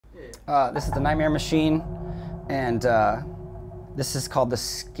This is the Nightmare Machine, and this is called the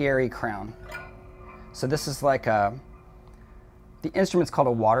Scary Crown. So this is like the instrument's called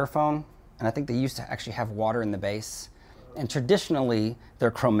a waterphone, and I think they used to actually have water in the bass. And traditionally,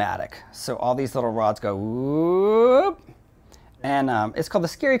 they're chromatic. So all these little rods go whoop, and it's called the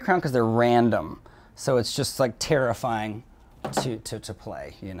Scary Crown because they're random. So it's just like terrifying to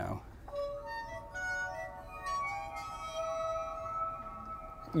play, you know.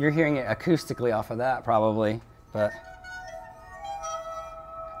 You're hearing it acoustically off of that probably, but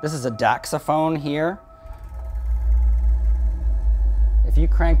this is a daxophone here. If you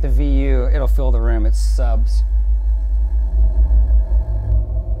crank the VU, it'll fill the room. It's subs.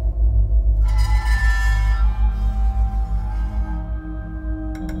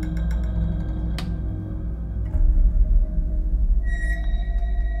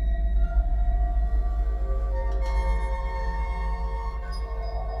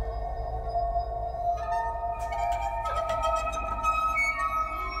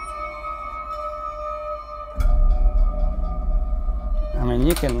 I mean,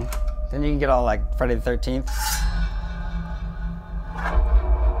 then you can get all like Friday the 13th.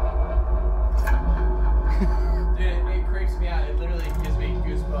 Dude, it creeps me out. It literally gives me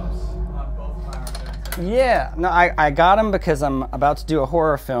goosebumps on both of my arms. Yeah, no, I got them because I'm about to do a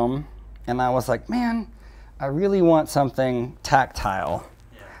horror film, and I was like, man, I really want something tactile.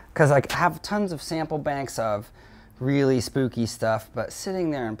 Because I have tons of sample banks of really spooky stuff, but sitting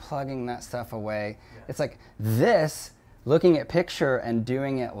there and plugging that stuff away, it's like this, looking at picture and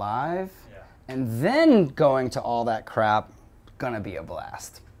doing it live, and then going to all that crap, gonna be a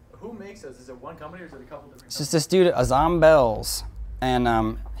blast. Who makes those? Is it one company or is it a couple different It's just this dude, Azam Bells,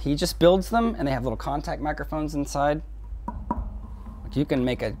 and he just builds them, and they have little contact microphones inside. Like you can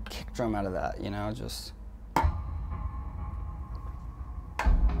make a kick drum out of that, you know, just.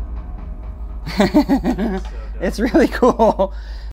 It's really cool.